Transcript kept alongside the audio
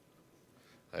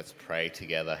Let's pray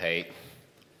together, hey.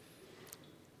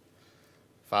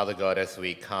 Father God, as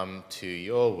we come to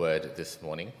your word this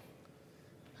morning,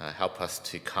 help us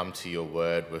to come to your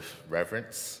word with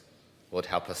reverence. Lord,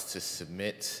 help us to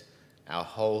submit our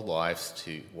whole lives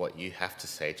to what you have to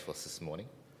say to us this morning.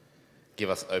 Give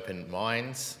us open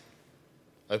minds,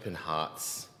 open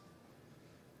hearts,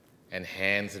 and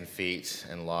hands and feet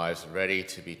and lives ready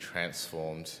to be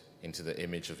transformed into the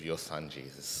image of your Son,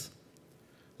 Jesus.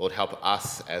 Lord, help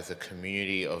us as a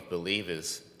community of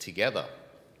believers together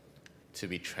to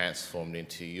be transformed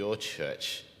into your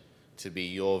church, to be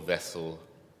your vessel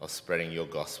of spreading your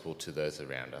gospel to those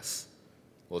around us.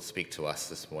 Lord, speak to us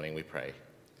this morning, we pray.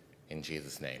 In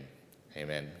Jesus' name,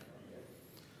 amen.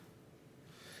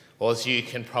 Well, as you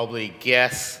can probably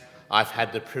guess, I've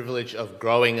had the privilege of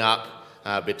growing up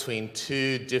between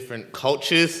two different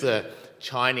cultures, the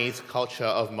Chinese culture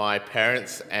of my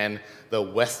parents and the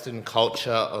Western culture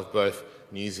of both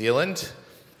New Zealand,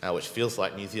 which feels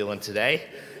like New Zealand today,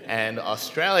 and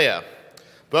Australia.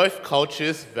 Both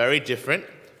cultures very different,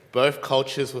 both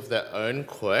cultures with their own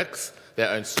quirks,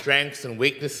 their own strengths and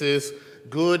weaknesses,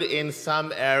 good in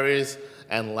some areas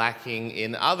and lacking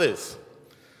in others.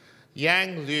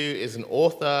 Yang Liu is an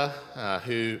author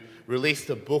who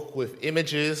released a book with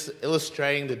images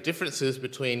illustrating the differences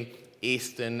between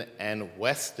Eastern and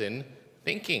Western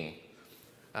thinking.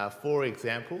 For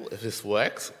example, if this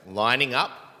works, lining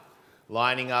up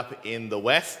in the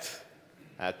West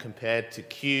compared to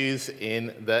queues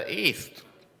in the East.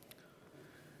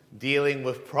 Dealing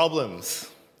with problems,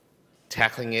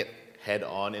 tackling it head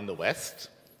on in the West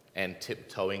and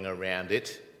tiptoeing around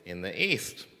it in the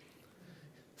East.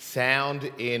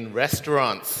 Sound in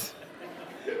restaurants,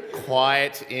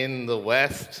 quiet in the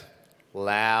West,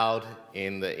 loud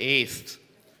in the East.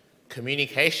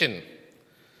 Communication,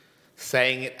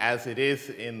 saying it as it is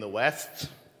in the West,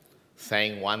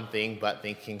 saying one thing but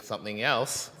thinking something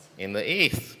else in the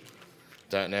East.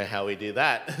 Don't know how we do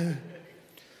that.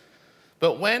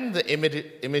 But when the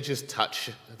images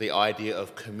touch the idea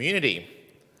of community,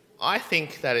 I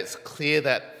think that it's clear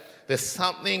that there's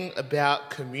something about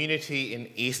community in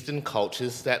Eastern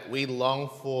cultures that we long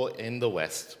for in the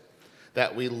West,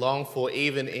 that we long for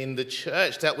even in the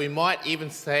church, that we might even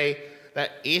say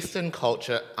that Eastern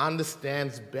culture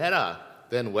understands better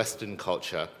than Western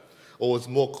culture, or is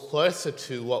more closer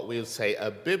to what we would say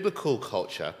a biblical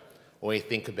culture when we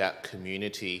think about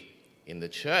community in the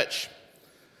church.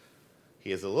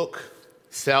 Here's a look.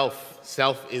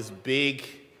 Self is big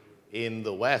in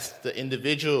the West, the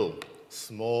individual,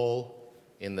 small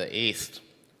in the East.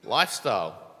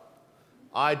 Lifestyle,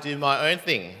 I do my own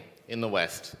thing in the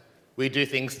West. We do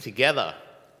things together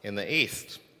in the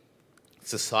East.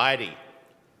 Society,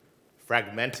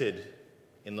 fragmented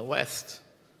in the West.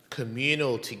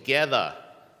 Communal, together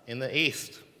in the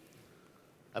East.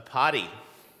 A party,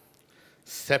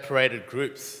 separated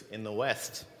groups in the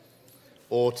West,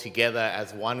 or together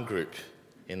as one group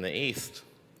in the East.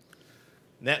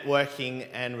 Networking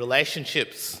and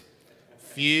relationships,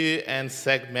 few and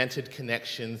segmented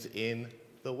connections in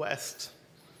the West.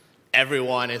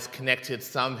 Everyone is connected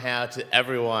somehow to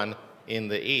everyone in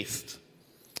the East.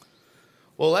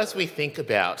 Well, as we think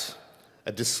about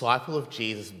a disciple of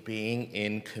Jesus being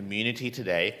in community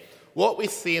today, what we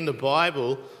see in the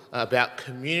Bible about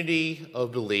community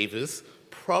of believers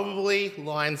probably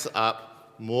lines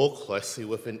up more closely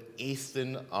with an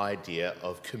Eastern idea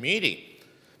of community.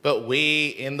 But we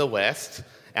in the West,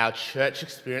 our church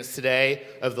experience today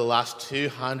over the last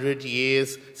 200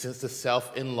 years since the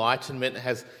self-enlightenment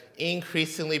has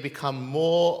increasingly become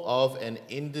more of an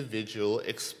individual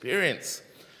experience.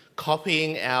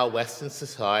 Copying our Western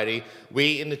society,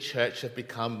 we in the church have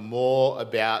become more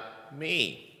about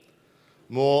me,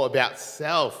 more about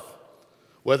self,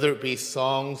 whether it be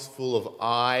songs full of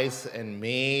I's and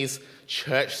me's,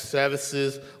 church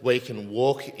services where you can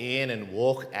walk in and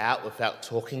walk out without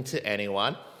talking to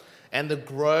anyone, and the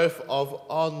growth of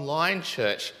online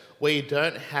church where you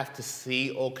don't have to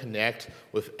see or connect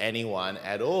with anyone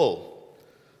at all.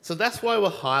 So that's why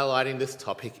we're highlighting this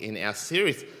topic in our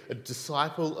series. A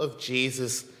disciple of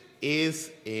Jesus is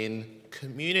in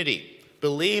community.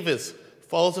 Believers,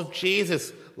 followers of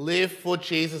Jesus, live for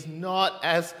Jesus not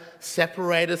as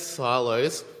separated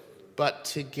silos, but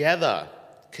together,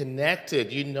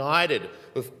 connected, united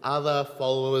with other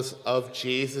followers of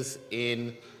Jesus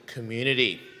in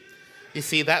community. You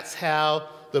see, that's how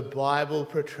the Bible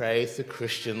portrays the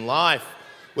Christian life.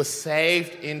 We're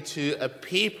saved into a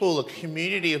people, a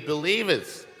community of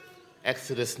believers.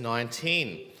 Exodus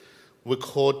 19. We're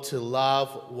called to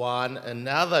love one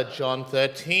another. John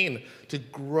 13. To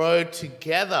grow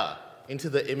together into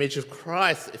the image of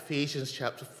Christ, Ephesians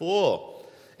chapter 4,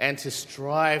 and to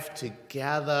strive to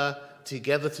gather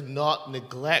together, to not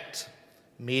neglect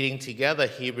meeting together,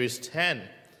 Hebrews 10.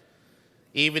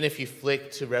 Even if you flick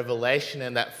to Revelation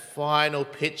and that final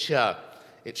picture,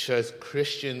 it shows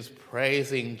Christians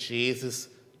praising Jesus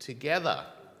together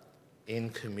in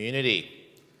community.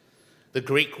 The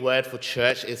Greek word for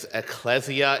church is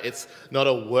ekklesia. It's not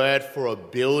a word for a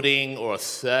building or a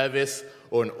service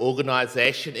or an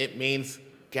organization. It means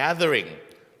gathering,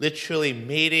 literally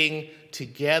meeting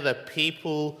together,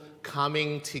 people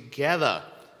coming together.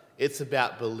 It's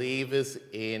about believers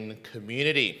in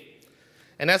community.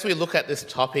 And as we look at this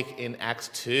topic in Acts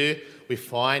 2, we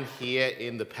find here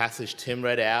in the passage Tim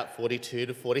read out, 42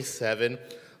 to 47,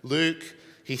 Luke,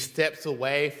 he steps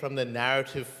away from the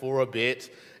narrative for a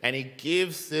bit and he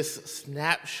gives this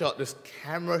snapshot, this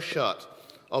camera shot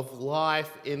of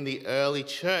life in the early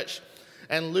church.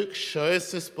 And Luke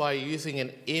shows this by using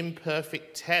an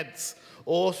imperfect tense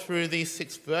all through these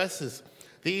 6 verses.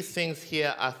 These things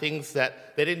here are things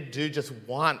that they didn't do just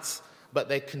once, but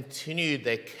they continued,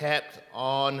 they kept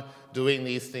on doing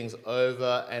these things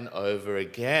over and over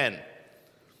again.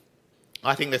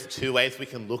 I think there's 2 ways we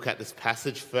can look at this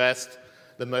passage. First,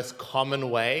 the most common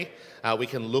way, we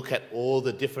can look at all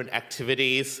the different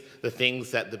activities, the things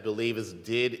that the believers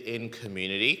did in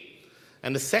community.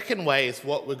 And the second way is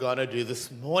what we're going to do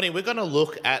this morning. We're going to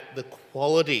look at the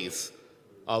qualities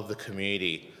of the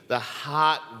community, the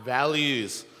heart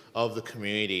values of the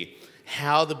community,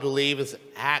 how the believers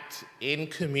act in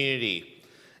community.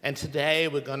 And today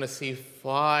we're going to see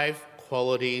 5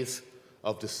 qualities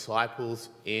of disciples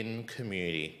in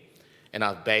community. And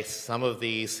I've based some of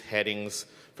these headings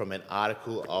from an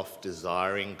article of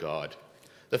Desiring God.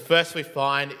 The first we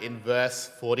find in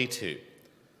verse 42.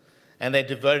 And they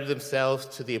devoted themselves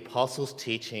to the apostles'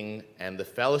 teaching and the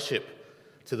fellowship,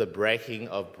 to the breaking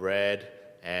of bread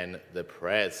and the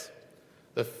prayers.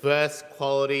 The first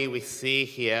quality we see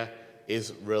here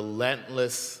is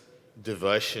relentless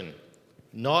devotion,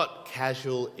 not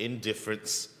casual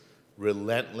indifference,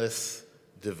 relentless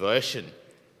devotion.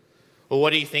 Well,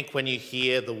 what do you think when you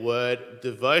hear the word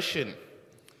devotion?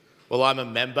 Well, I'm a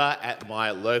member at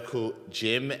my local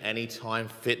gym, Anytime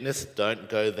Fitness. Don't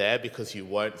go there because you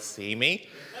won't see me.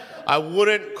 I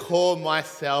wouldn't call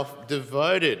myself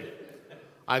devoted.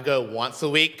 I go once a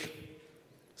week.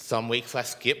 Some weeks I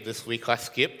skip. This week I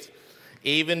skipped.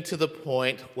 Even to the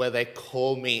point where they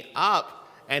call me up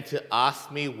and to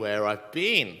ask me where I've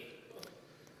been.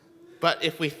 But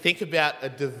if we think about a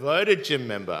devoted gym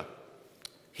member,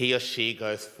 he or she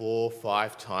goes 4 or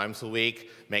 5 times a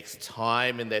week, makes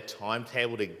time in their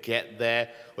timetable to get there,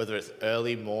 whether it's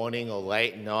early morning or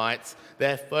late nights.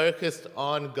 They're focused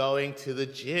on going to the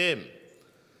gym.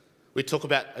 We talk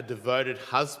about a devoted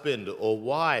husband or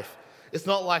wife. It's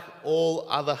not like all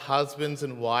other husbands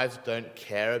and wives don't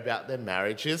care about their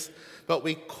marriages, but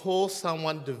we call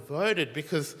someone devoted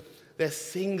because they're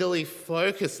singly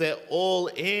focused, they're all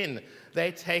in,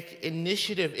 they take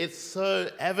initiative. It's so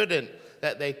evident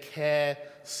that they care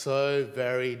so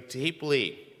very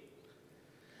deeply.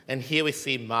 And here we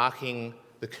see marking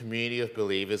the community of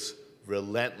believers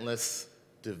relentless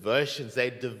devotions. They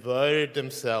devoted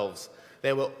themselves.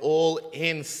 They were all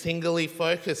in, singly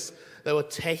focused. They were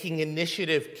taking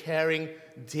initiative, caring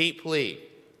deeply.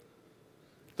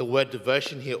 The word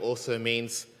devotion here also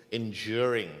means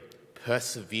enduring,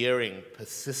 persevering,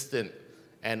 persistent,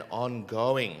 and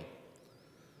ongoing.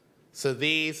 So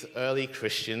these early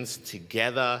Christians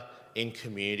together in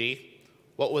community,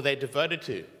 what were they devoted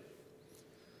to?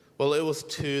 Well, it was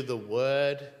to the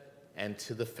word and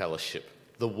to the fellowship.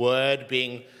 The word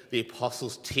being the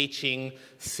apostles' teaching,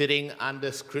 sitting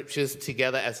under scriptures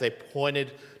together as they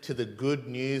pointed to the good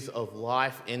news of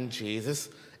life in Jesus,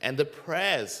 and the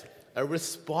prayers, a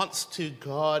response to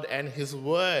God and his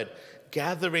word,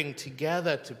 gathering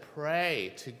together to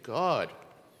pray to God.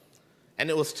 And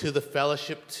it was to the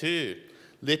fellowship too,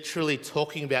 literally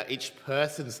talking about each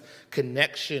person's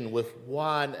connection with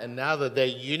one another, their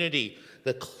unity,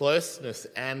 the closeness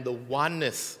and the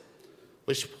oneness,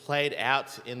 which played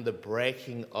out in the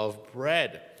breaking of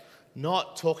bread.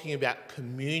 Not talking about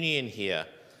communion here,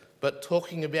 but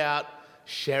talking about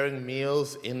sharing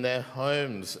meals in their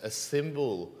homes, a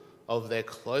symbol of their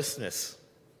closeness.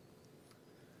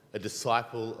 A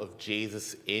disciple of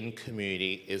Jesus in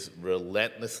community is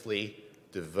relentlessly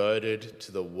devoted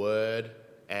to the word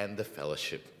and the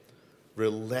fellowship.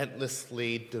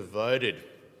 Relentlessly devoted.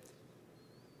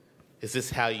 Is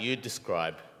this how you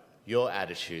describe your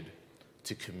attitude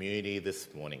to community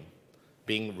this morning?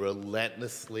 Being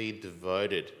relentlessly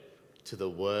devoted to the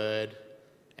word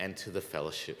and to the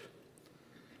fellowship.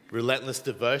 Relentless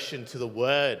devotion to the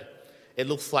word. It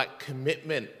looks like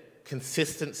commitment,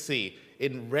 consistency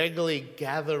in regularly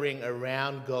gathering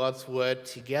around God's word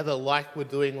together like we're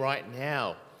doing right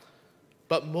now.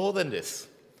 But more than this,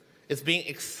 it's being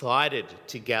excited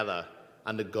to gather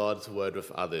under God's word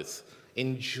with others,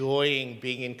 enjoying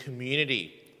being in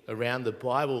community around the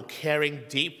Bible, caring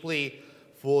deeply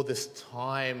for this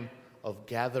time of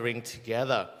gathering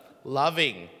together,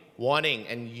 loving, wanting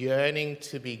and yearning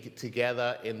to be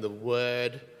together in the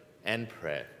word and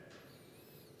prayer.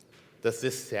 Does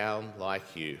this sound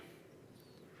like you?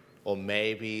 Or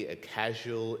maybe a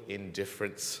casual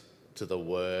indifference to the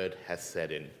word has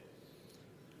set in.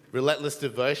 Relentless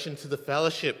devotion to the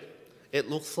fellowship. It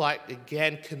looks like,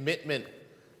 again, commitment,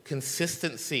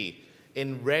 consistency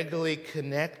in regularly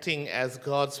connecting as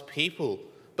God's people.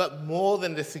 But more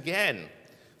than this, again,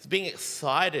 it's being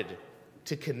excited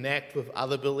to connect with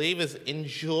other believers,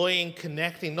 enjoying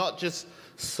connecting, not just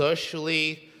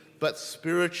socially, but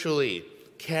spiritually,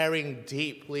 caring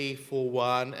deeply for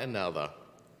one another,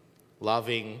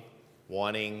 loving,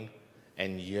 wanting,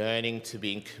 and yearning to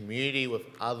be in community with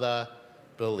other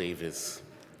believers.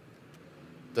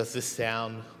 Does this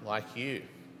sound like you?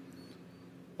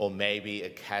 Or maybe a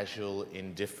casual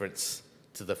indifference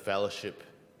to the fellowship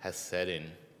has set in.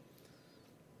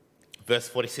 Verse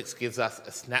 46 gives us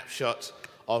a snapshot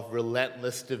of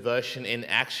relentless devotion in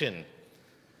action.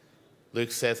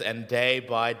 Luke says, and day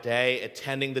by day,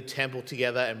 attending the temple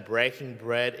together and breaking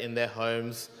bread in their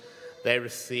homes, they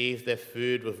received their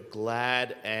food with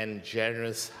glad and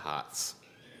generous hearts.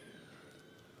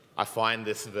 I find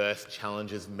this verse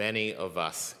challenges many of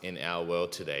us in our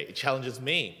world today. It challenges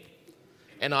me.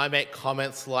 And I make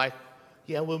comments like,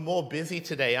 yeah, we're more busy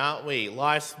today, aren't we?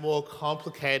 Life's more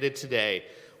complicated today.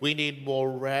 We need more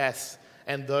rest.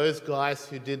 And those guys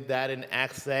who did that in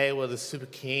Acts, they were the super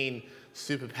keen,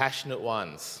 super passionate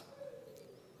ones.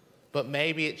 But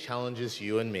maybe it challenges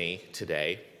you and me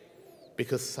today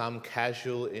because some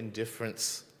casual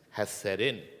indifference has set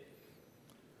in.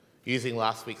 Using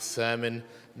last week's sermon,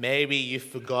 maybe you've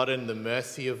forgotten the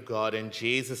mercy of God and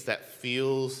Jesus that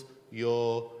fuels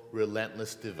your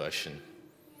relentless devotion.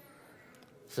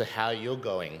 So how you're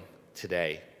going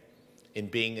today in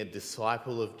being a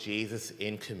disciple of Jesus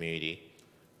in community,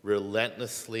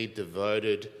 relentlessly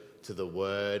devoted to the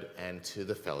word and to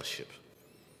the fellowship.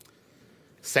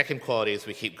 Second quality as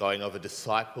we keep going of a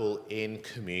disciple in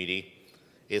community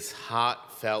is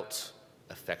heartfelt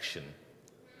affection,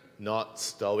 not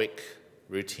stoic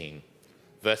routine.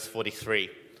 Verse 43,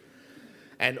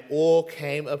 and awe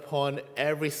came upon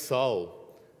every soul,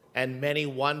 and many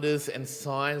wonders and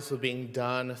signs were being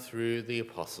done through the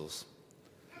apostles.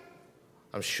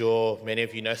 I'm sure many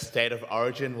of you know State of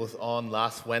Origin was on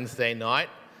last Wednesday night.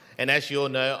 And as you all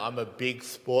know, I'm a big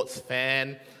sports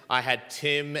fan. I had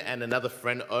Tim and another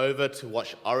friend over to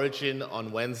watch Origin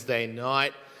on Wednesday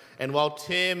night. And while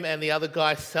Tim and the other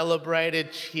guys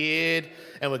celebrated, cheered,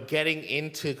 and were getting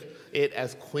into it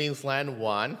as Queensland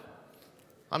won,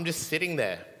 I'm just sitting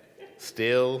there,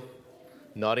 still,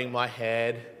 nodding my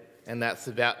head, and that's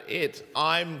about it.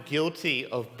 I'm guilty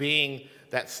of being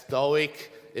that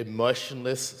stoic,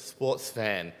 emotionless sports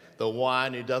fan, the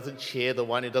one who doesn't cheer, the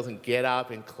one who doesn't get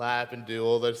up and clap and do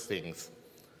all those things.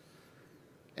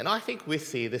 And I think we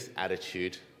see this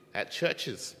attitude at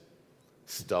churches.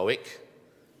 Stoic,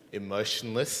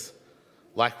 emotionless,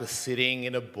 like we're sitting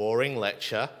in a boring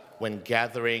lecture when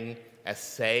gathering as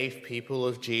saved people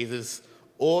of Jesus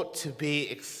ought to be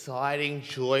exciting,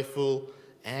 joyful,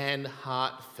 and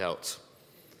heartfelt.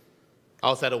 I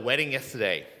was at a wedding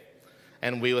yesterday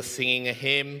and we were singing a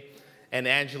hymn, and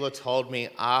Angela told me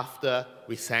after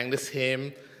we sang this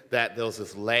hymn that there was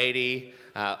this lady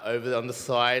over on the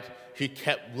side who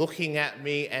kept looking at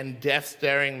me and death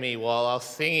staring me while I was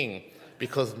singing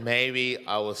because maybe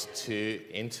I was too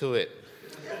into it.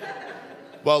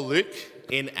 Well, Luke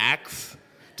in Acts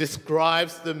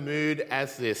describes the mood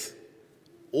as this: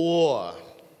 awe.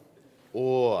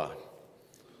 Awe.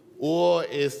 Awe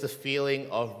is the feeling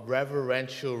of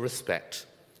reverential respect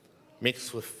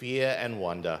mixed with fear and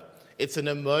wonder. It's an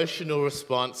emotional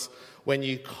response when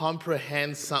you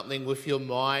comprehend something with your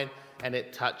mind and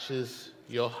it touches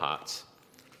your heart.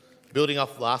 Building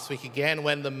off last week again,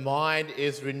 when the mind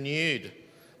is renewed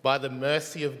by the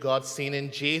mercy of God seen in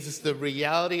Jesus, the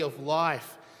reality of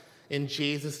life in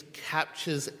Jesus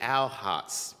captures our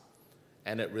hearts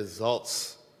and it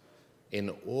results in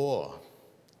awe.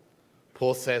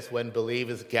 Paul says when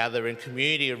believers gather in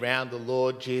community around the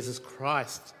Lord Jesus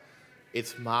Christ,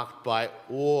 it's marked by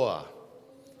awe.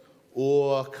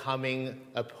 Awe coming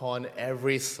upon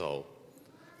every soul.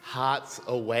 Hearts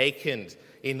awakened,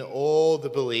 in all the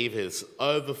believers,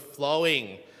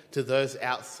 overflowing to those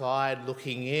outside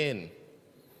looking in.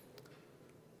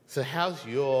 So how's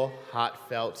your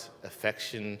heartfelt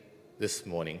affection this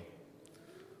morning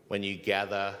when you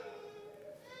gather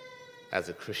as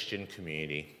a Christian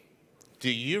community?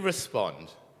 Do you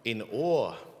respond in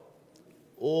awe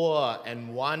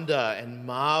and wonder and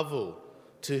marvel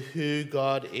to who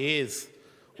God is,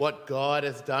 what God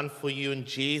has done for you in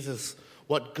Jesus,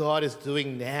 what God is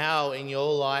doing now in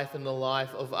your life and the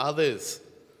life of others?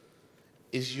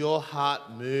 Is your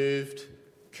heart moved,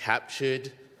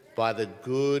 captured by the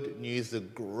good news, the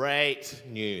great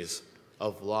news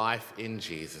of life in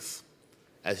Jesus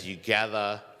as you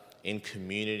gather in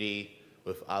community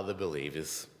with other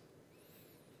believers?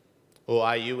 Or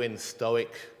are you in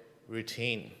stoic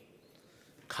routine,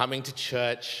 coming to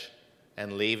church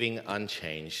and leaving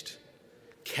unchanged,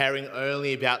 caring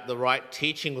only about the right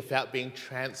teaching without being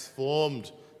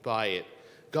transformed by it,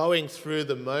 going through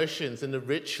the motions and the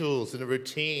rituals and the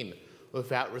routine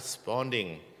without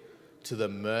responding to the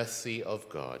mercy of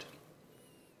God?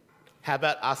 How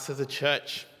about us as a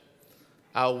church?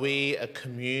 Are we a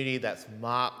community that's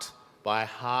marked by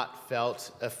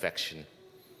heartfelt affection?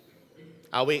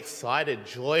 Are we excited,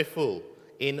 joyful,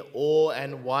 in awe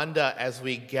and wonder as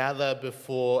we gather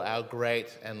before our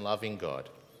great and loving God?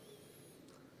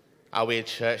 Are we a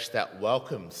church that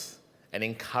welcomes and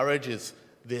encourages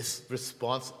this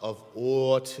response of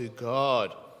awe to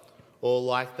God? Or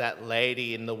like that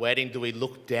lady in the wedding, do we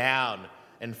look down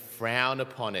and frown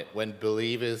upon it when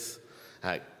believers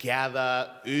gather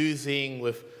oozing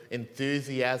with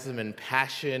enthusiasm and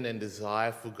passion and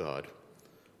desire for God?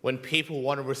 When people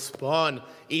want to respond,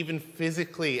 even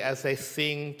physically, as they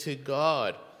sing to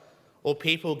God, or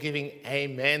people giving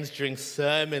amens during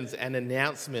sermons and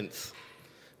announcements,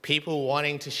 people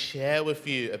wanting to share with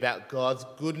you about God's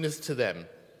goodness to them.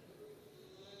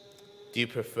 Do you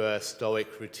prefer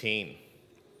stoic routine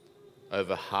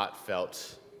over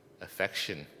heartfelt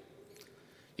affection?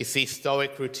 You see,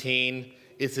 stoic routine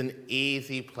is an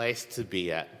easy place to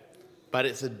be at, but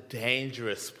it's a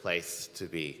dangerous place to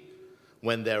be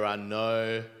when there are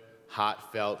no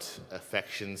heartfelt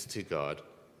affections to God,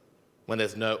 when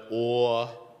there's no awe,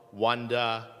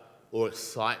 wonder, or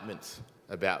excitement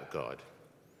about God.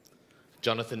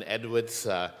 Jonathan Edwards,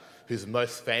 whose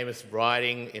most famous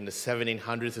writing in the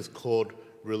 1700s is called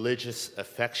Religious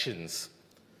Affections,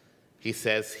 he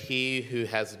says, "He who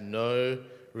has no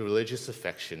religious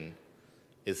affection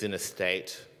is in a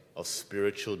state of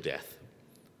spiritual death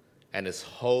and is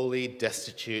wholly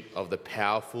destitute of the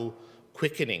powerful,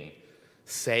 quickening,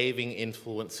 saving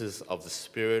influences of the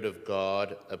Spirit of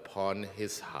God upon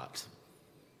his heart."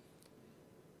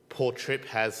 Paul Tripp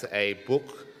has a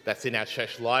book that's in our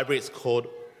church library. It's called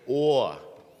Awe,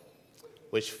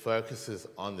 which focuses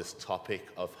on this topic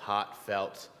of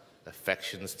heartfelt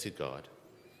affections to God.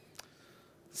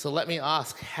 So let me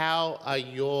ask, how are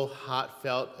your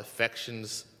heartfelt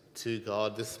affections to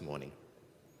God this morning?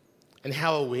 And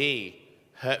how are we,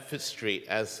 Hertford Street,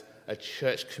 as a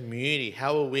church community,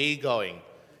 how are we going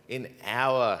in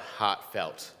our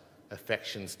heartfelt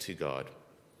affections to God?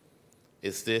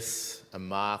 Is this a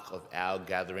mark of our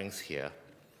gatherings here,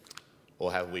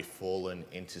 or have we fallen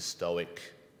into stoic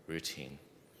routine?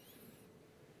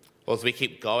 Well, as we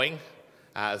keep going,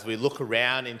 as we look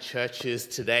around in churches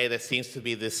today, there seems to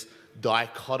be this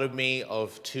dichotomy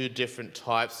of two different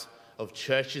types of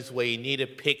churches where you need to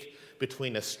pick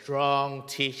between a strong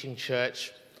teaching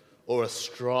church or a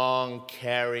strong,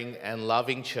 caring, and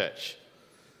loving church.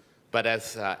 But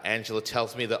as Angela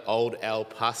tells me, the old El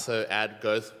Paso ad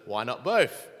goes, why not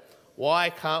both? Why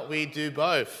can't we do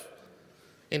both?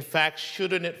 In fact,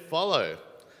 shouldn't it follow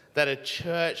that a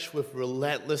church with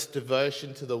relentless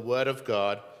devotion to the Word of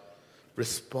God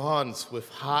responds with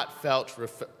heartfelt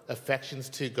affections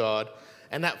to God,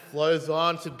 and that flows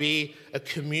on to be a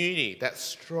community that's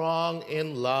strong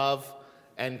in love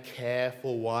and care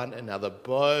for one another,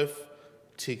 both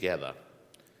together?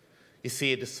 You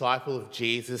see, a disciple of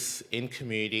Jesus in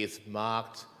community is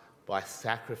marked by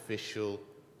sacrificial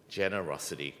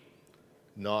generosity,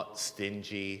 not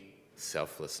stingy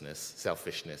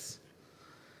selfishness.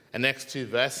 And next two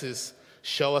verses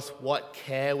show us what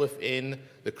care within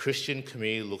the Christian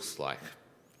community looks like.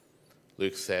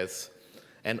 Luke says,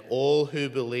 "And all who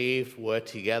believed were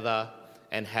together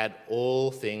and had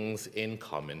all things in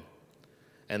common.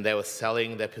 And they were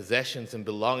selling their possessions and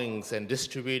belongings and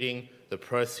distributing the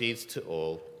proceeds to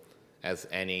all, as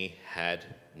any had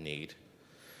need."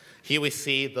 Here we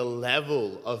see the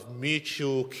level of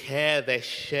mutual care. They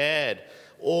shared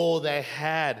all they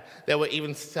had. They were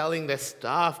even selling their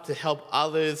stuff to help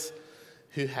others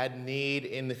who had need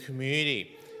in the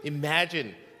community.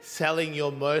 Imagine selling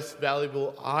your most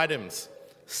valuable items,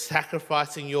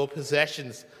 sacrificing your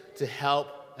possessions to help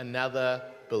another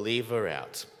believer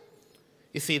out.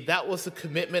 You see, that was the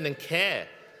commitment and care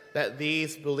that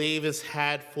these believers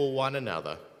had for one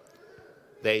another.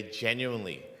 They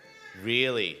genuinely,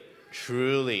 really,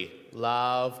 truly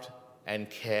loved and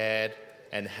cared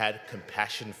and had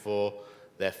compassion for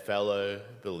their fellow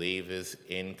believers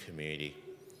in community.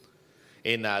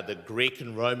 In the Greek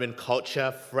and Roman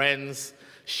culture, friends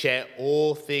share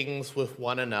all things with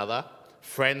one another.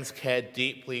 Friends care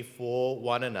deeply for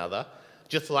one another.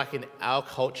 Just like in our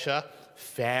culture,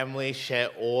 family share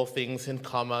all things in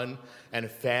common, and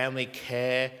family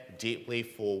care deeply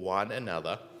for one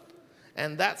another.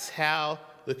 And that's how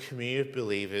the community of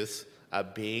believers are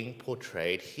being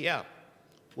portrayed here.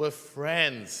 We're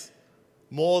friends.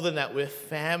 More than that, we're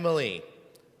family.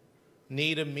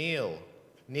 Need a meal,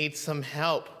 need some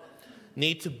help,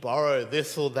 need to borrow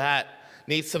this or that,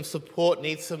 need some support,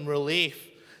 need some relief,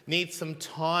 need some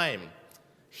time.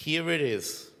 Here it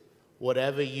is.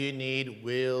 Whatever you need,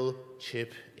 we'll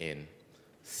chip in.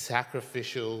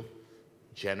 Sacrificial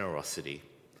generosity.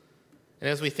 And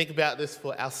as we think about this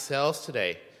for ourselves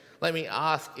today, let me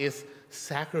ask, is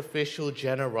sacrificial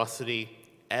generosity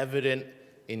evident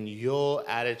in your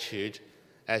attitude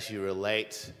as you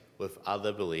relate with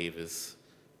other believers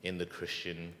in the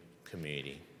Christian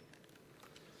community?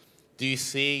 Do you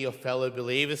see your fellow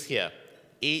believers here,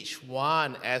 each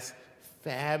one as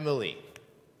family,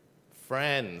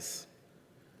 friends?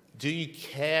 Do you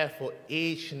care for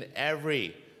each and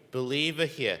every believer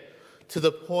here to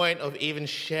the point of even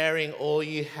sharing all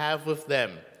you have with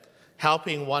them,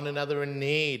 helping one another in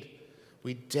need?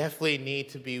 We definitely need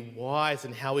to be wise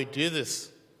in how we do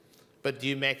this. But do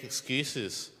you make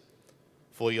excuses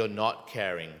for your not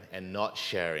caring and not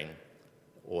sharing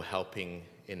or helping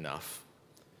enough?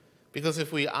 Because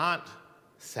if we aren't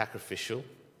sacrificial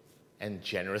and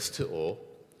generous to all,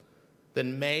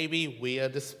 then maybe we are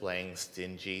displaying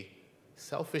stingy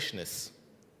selfishness,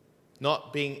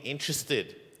 not being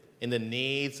interested in the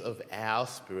needs of our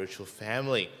spiritual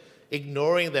family,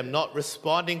 ignoring them, not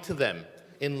responding to them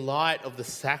in light of the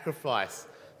sacrifice,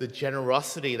 the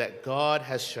generosity that God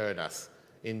has shown us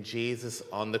in Jesus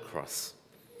on the cross.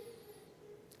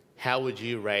 How would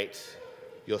you rate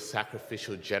your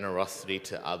sacrificial generosity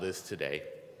to others today?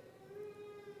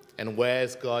 And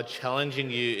where's God challenging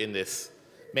you in this?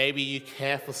 Maybe you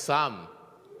care for some,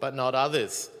 but not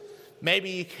others. Maybe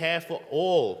you care for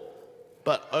all,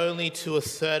 but only to a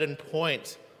certain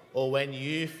point, or when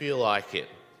you feel like it.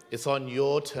 It's on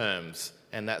your terms,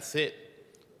 and that's it.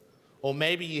 Or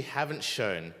maybe you haven't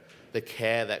shown the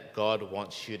care that God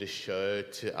wants you to show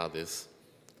to others.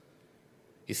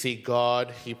 You see,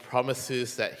 God, He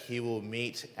promises that He will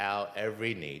meet our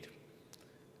every need.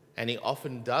 And He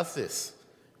often does this,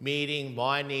 meeting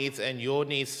my needs and your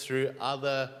needs through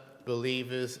other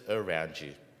believers around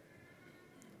you.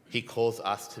 He calls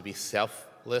us to be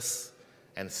selfless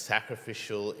and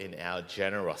sacrificial in our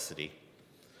generosity.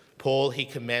 Paul, he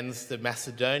commends the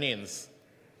Macedonians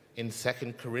in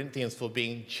 2 Corinthians for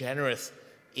being generous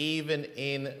even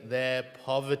in their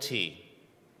poverty.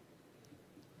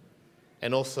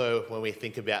 And also, when we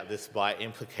think about this by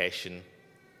implication,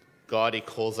 God, He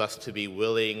calls us to be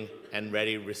willing and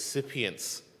ready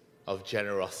recipients of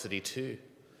generosity too,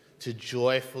 to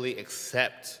joyfully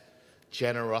accept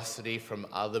generosity from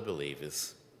other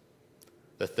believers.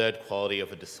 The third quality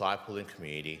of a disciple in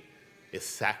community is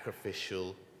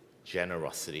sacrificial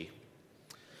generosity.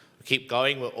 We keep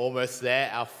going, we're almost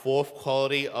there. Our fourth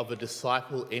quality of a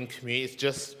disciple in community is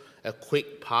just a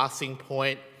quick passing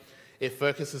point. It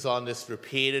focuses on this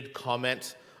repeated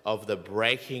comment of the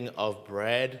breaking of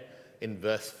bread in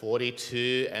verse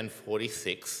 42 and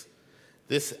 46.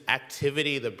 This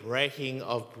activity, the breaking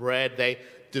of bread, they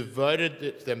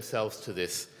devoted themselves to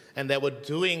this, and they were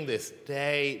doing this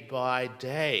day by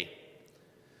day.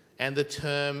 And the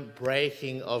term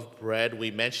breaking of bread,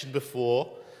 we mentioned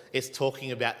before, is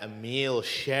talking about a meal,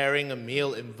 sharing a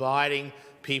meal, inviting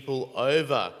people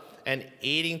over and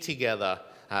eating together.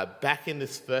 Back in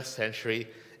this first century,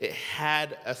 it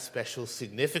had a special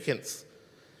significance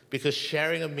because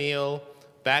sharing a meal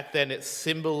back then, it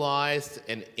symbolized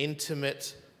an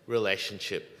intimate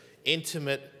relationship,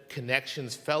 intimate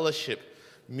connections, fellowship,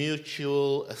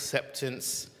 mutual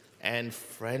acceptance, and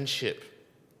friendship.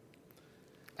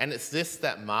 And it's this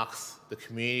that marks the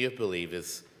community of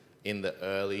believers in the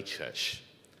early church.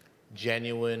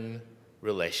 Genuine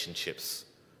relationships,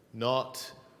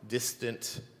 not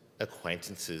distant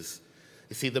acquaintances.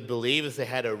 You see, the believers, they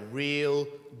had a real,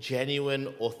 genuine,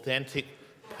 authentic,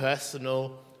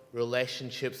 personal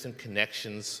relationships and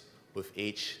connections with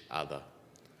each other.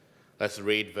 Let's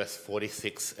read verse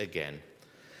 46 again.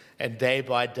 And day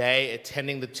by day,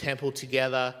 attending the temple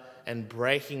together and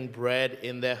breaking bread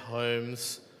in their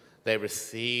homes, they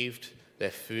received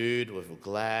their food with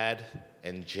glad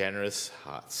and generous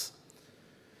hearts.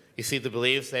 You see, the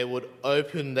believers, they would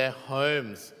open their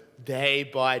homes day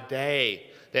by day.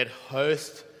 They'd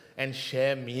host and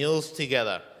share meals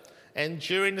together. And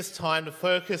during this time, the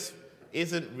focus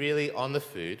isn't really on the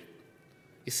food.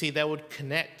 You see, they would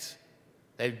connect.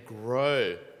 They'd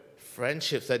grow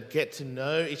friendships. They'd get to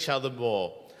know each other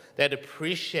more. They'd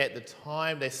appreciate the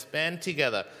time they spend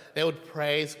together. They would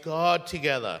praise God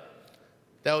together.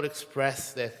 They would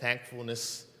express their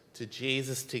thankfulness to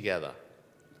Jesus together.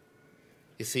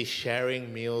 You see,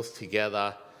 sharing meals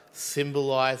together,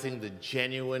 symbolizing the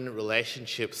genuine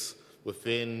relationships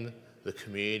within the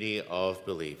community of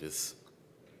believers.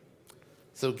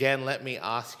 So again, let me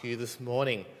ask you this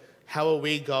morning, how are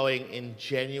we going in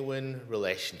genuine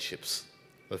relationships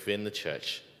within the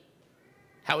church?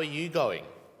 How are you going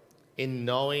in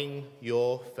knowing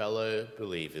your fellow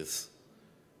believers,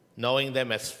 knowing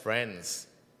them as friends,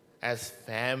 as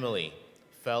family,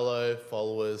 fellow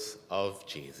followers of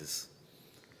Jesus?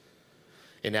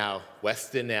 In our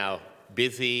Western, our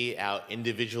busy, our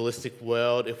individualistic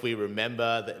world, if we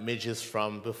remember the images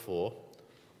from before,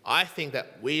 I think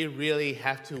that we really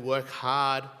have to work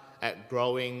hard at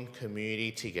growing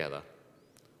community together.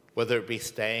 Whether it be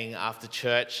staying after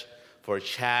church for a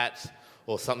chat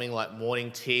or something like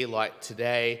morning tea like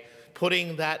today,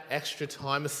 putting that extra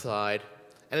time aside.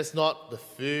 And it's not the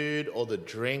food or the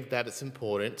drink that is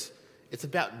important. It's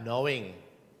about knowing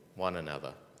one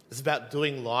another. It's about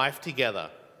doing life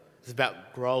together. It's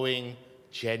about growing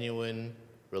genuine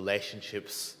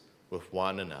relationships with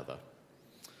one another.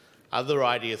 Other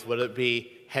ideas, whether it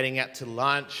be heading out to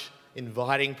lunch,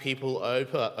 inviting people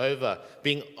over,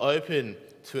 being open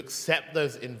to accept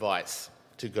those invites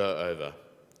to go over.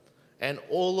 And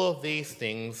all of these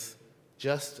things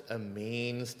just a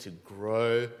means to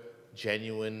grow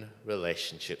genuine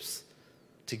relationships,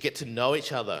 to get to know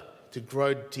each other, to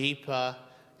grow deeper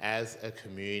as a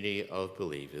community of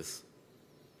believers.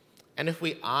 And if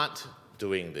we aren't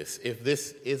doing this, if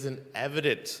this isn't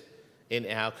evident in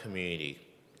our community,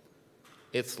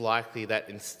 it's likely that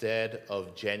instead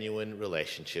of genuine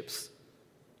relationships,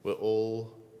 we all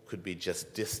could be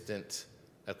just distant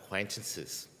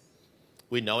acquaintances.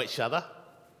 We know each other,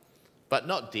 but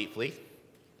not deeply,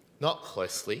 not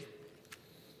closely,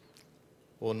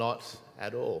 or not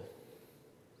at all.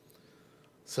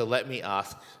 So let me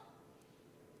ask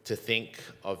to think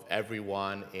of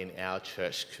everyone in our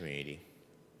church community.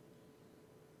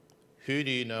 Who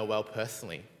do you know well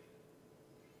personally?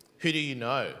 Who do you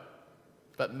know,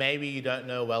 but maybe you don't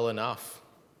know well enough?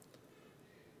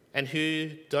 And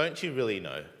who don't you really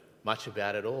know much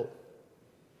about at all?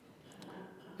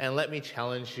 And let me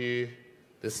challenge you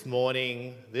this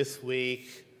morning, this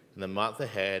week, and the month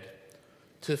ahead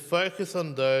to focus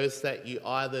on those that you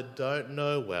either don't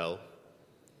know well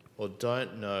or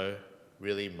don't know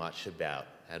really much about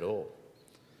at all.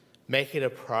 Make it a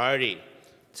priority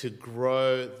to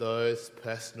grow those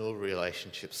personal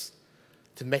relationships,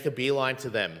 to make a beeline to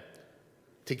them,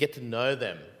 to get to know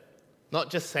them, not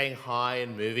just saying hi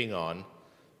and moving on,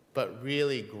 but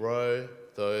really grow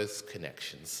those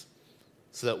connections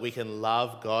so that we can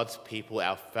love God's people,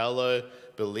 our fellow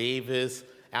believers,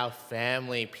 our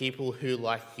family, people who,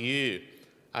 like you,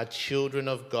 are children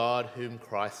of God whom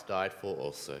Christ died for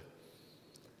also.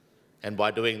 And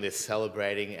by doing this,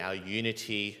 celebrating our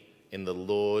unity in the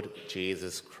Lord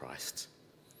Jesus Christ.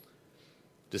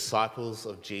 Disciples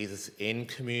of Jesus in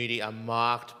community are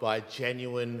marked by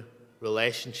genuine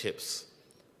relationships,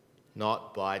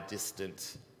 not by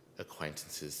distant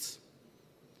acquaintances.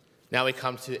 Now we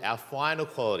come to our final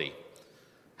quality.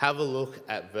 Have a look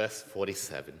at verse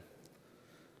 47.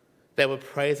 They were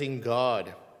praising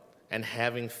God and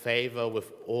having favor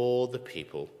with all the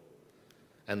people.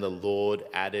 And the Lord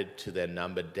added to their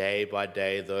number day by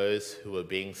day those who were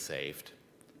being saved.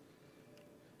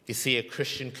 You see, a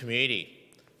Christian community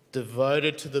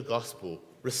devoted to the gospel,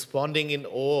 responding in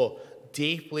awe,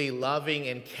 deeply loving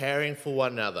and caring for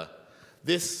one another.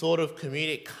 This sort of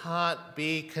community can't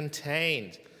be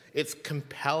contained. It's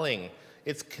compelling.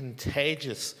 It's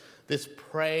contagious. This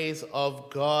praise of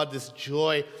God, this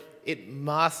joy, it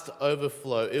must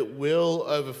overflow. It will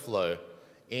overflow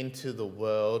into the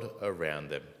world around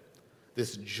them.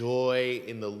 This joy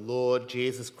in the Lord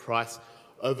Jesus Christ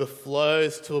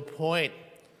overflows to a point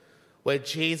where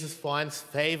Jesus finds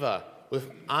favor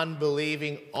with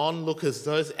unbelieving onlookers,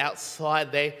 those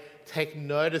outside. They take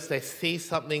notice, they see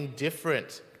something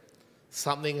different.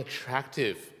 something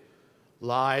attractive,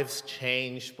 lives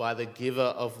changed by the giver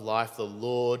of life, the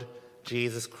Lord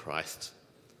Jesus Christ,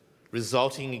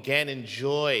 resulting again in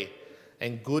joy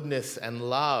and goodness and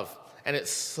love. And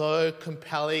it's so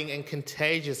compelling and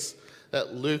contagious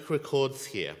that Luke records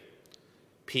here.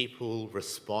 People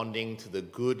responding to the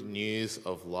good news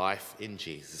of life in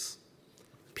Jesus.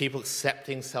 People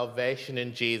accepting salvation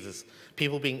in Jesus.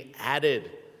 People being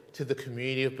added to the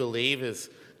community of believers,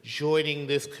 joining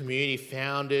this community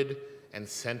founded and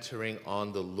centering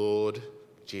on the Lord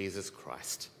Jesus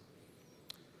Christ.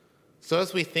 So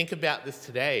as we think about this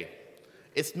today,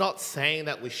 it's not saying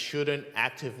that we shouldn't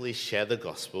actively share the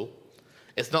gospel.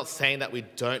 It's not saying that we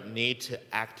don't need to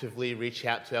actively reach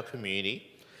out to our community.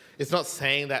 It's not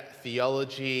saying that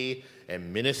theology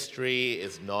and ministry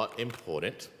is not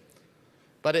important.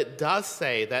 But it does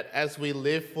say that as we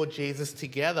live for Jesus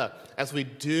together, as we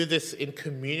do this in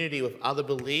community with other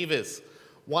believers,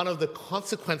 one of the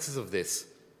consequences of this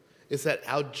is that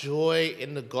our joy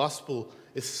in the gospel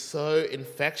is so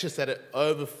infectious that it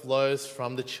overflows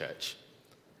from the church.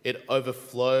 It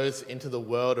overflows into the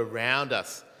world around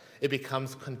us. It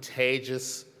becomes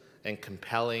contagious and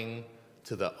compelling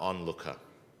to the onlooker.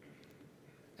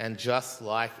 And just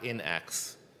like in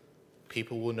Acts,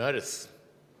 people will notice,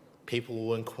 people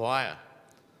will inquire,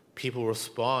 people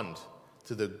respond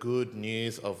to the good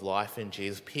news of life in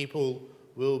Jesus. People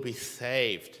will be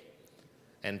saved,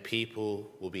 and people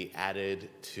will be added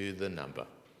to the number.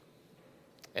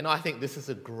 And I think this is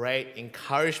a great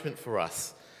encouragement for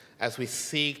us as we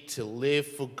seek to live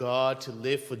for God, to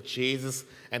live for Jesus,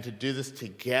 and to do this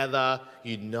together,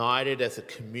 united as a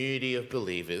community of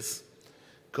believers.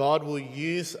 God will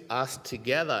use us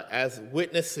together as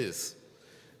witnesses.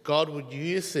 God would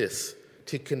use this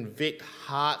to convict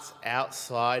hearts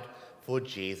outside for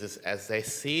Jesus as they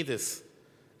see this,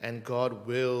 and God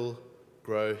will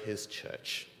grow his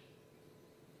church.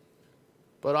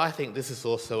 But I think this is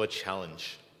also a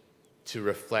challenge to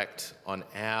reflect on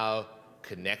our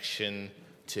connection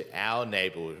to our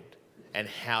neighborhood and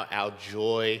how our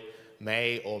joy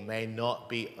may or may not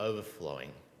be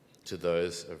overflowing to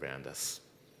those around us.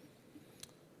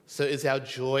 So is our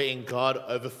joy in God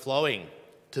overflowing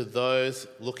to those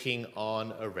looking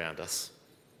on around us?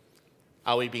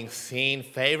 Are we being seen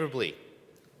favorably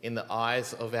in the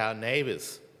eyes of our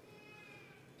neighbors?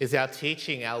 Is our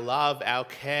teaching, our love, our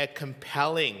care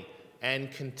compelling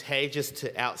and contagious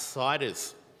to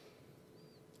outsiders?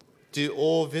 Do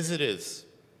all visitors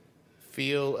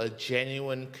feel a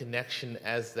genuine connection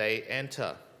as they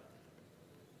enter?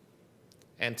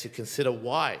 And to consider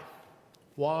why.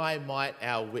 Why might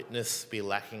our witness be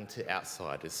lacking to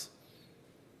outsiders?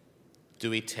 Do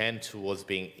we tend towards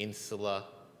being insular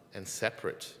and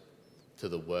separate to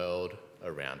the world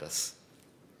around us?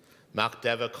 Mark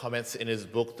Dever comments in his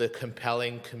book, The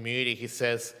Compelling Community. He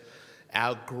says,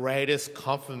 our greatest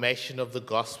confirmation of the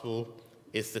gospel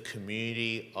is the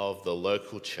community of the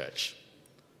local church.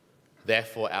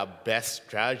 Therefore, our best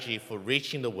strategy for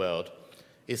reaching the world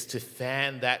is to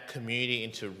fan that community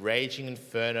into a raging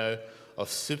inferno of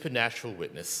supernatural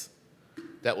witness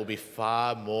that will be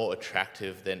far more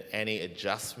attractive than any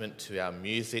adjustment to our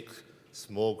music,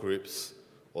 small groups,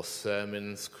 or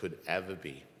sermons could ever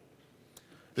be.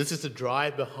 This is the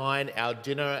drive behind our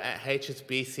dinner at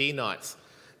HSBC nights.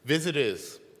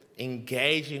 Visitors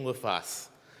engaging with us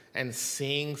and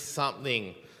seeing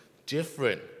something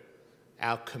different,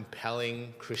 our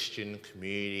compelling Christian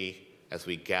community as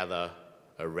we gather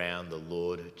around the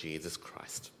Lord Jesus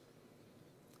Christ.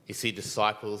 You see,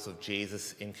 disciples of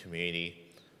Jesus in community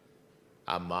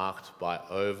are marked by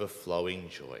overflowing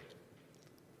joy,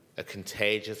 a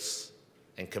contagious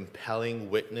and compelling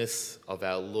witness of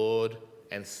our Lord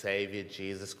and Saviour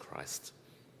Jesus Christ,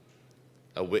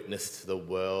 a witness to the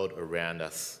world around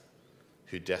us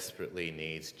who desperately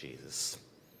needs Jesus.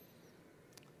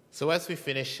 So as we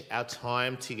finish our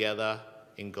time together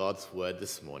in God's Word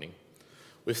this morning,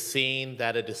 we've seen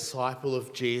that a disciple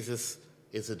of Jesus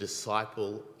is a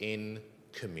disciple in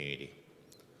community.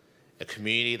 A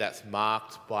community that's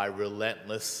marked by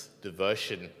relentless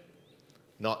devotion,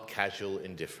 not casual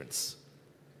indifference.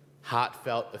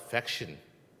 Heartfelt affection,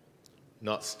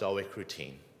 not stoic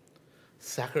routine.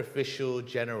 Sacrificial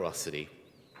generosity,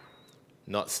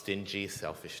 not stingy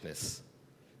selfishness.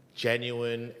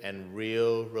 Genuine and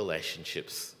real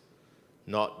relationships,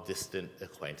 not distant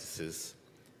acquaintances.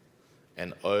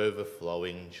 And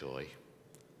overflowing joy,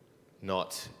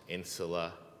 not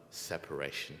insular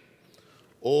separation.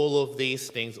 All of these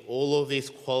things, all of these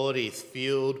qualities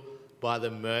fueled by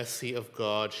the mercy of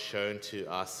God shown to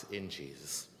us in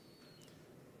Jesus.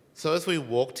 So as we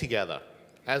walk together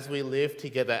as we live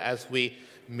together, as we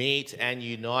meet and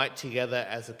unite together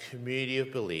as a community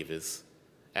of believers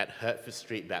at Hertford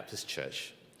Street Baptist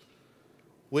Church?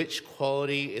 Which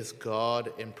quality is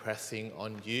God impressing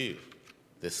on you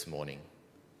this morning?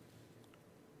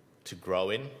 To grow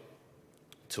in,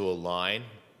 to align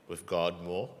with God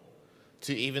more,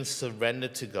 to even surrender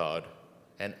to God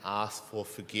and ask for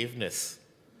forgiveness,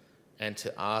 and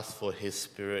to ask for His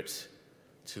Spirit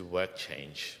to work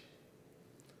change.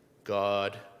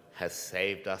 God has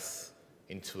saved us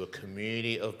into a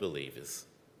community of believers.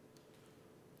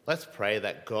 Let's pray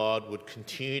that God would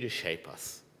continue to shape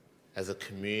us as a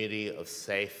community of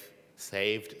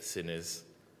saved sinners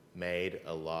made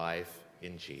alive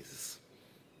in Jesus.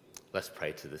 Let's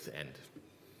pray to this end.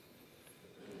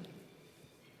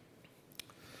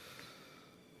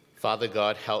 Father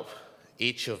God, help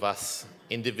each of us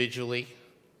individually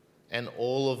and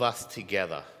all of us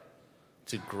together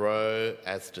to grow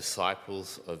as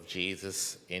disciples of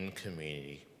Jesus in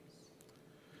community.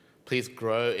 Please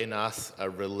grow in us a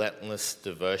relentless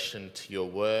devotion to your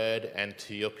word and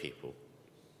to your people.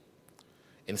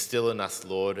 Instill in us,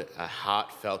 Lord, a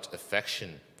heartfelt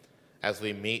affection as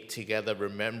we meet together,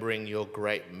 remembering your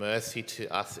great mercy to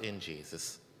us in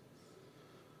Jesus.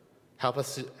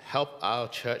 Help our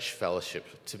church fellowship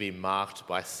to be marked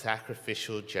by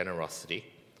sacrificial generosity,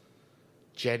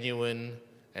 genuine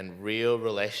and real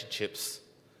relationships,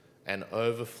 and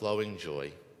overflowing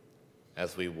joy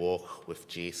as we walk with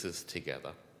Jesus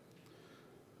together.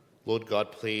 Lord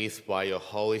God, please, by your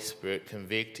Holy Spirit,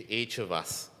 convict each of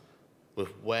us with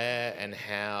where and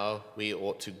how we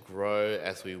ought to grow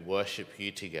as we worship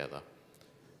you together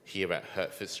here at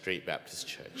Hertford Street Baptist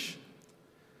Church.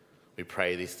 We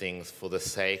pray these things for the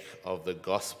sake of the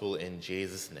gospel in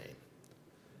Jesus' name.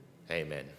 Amen.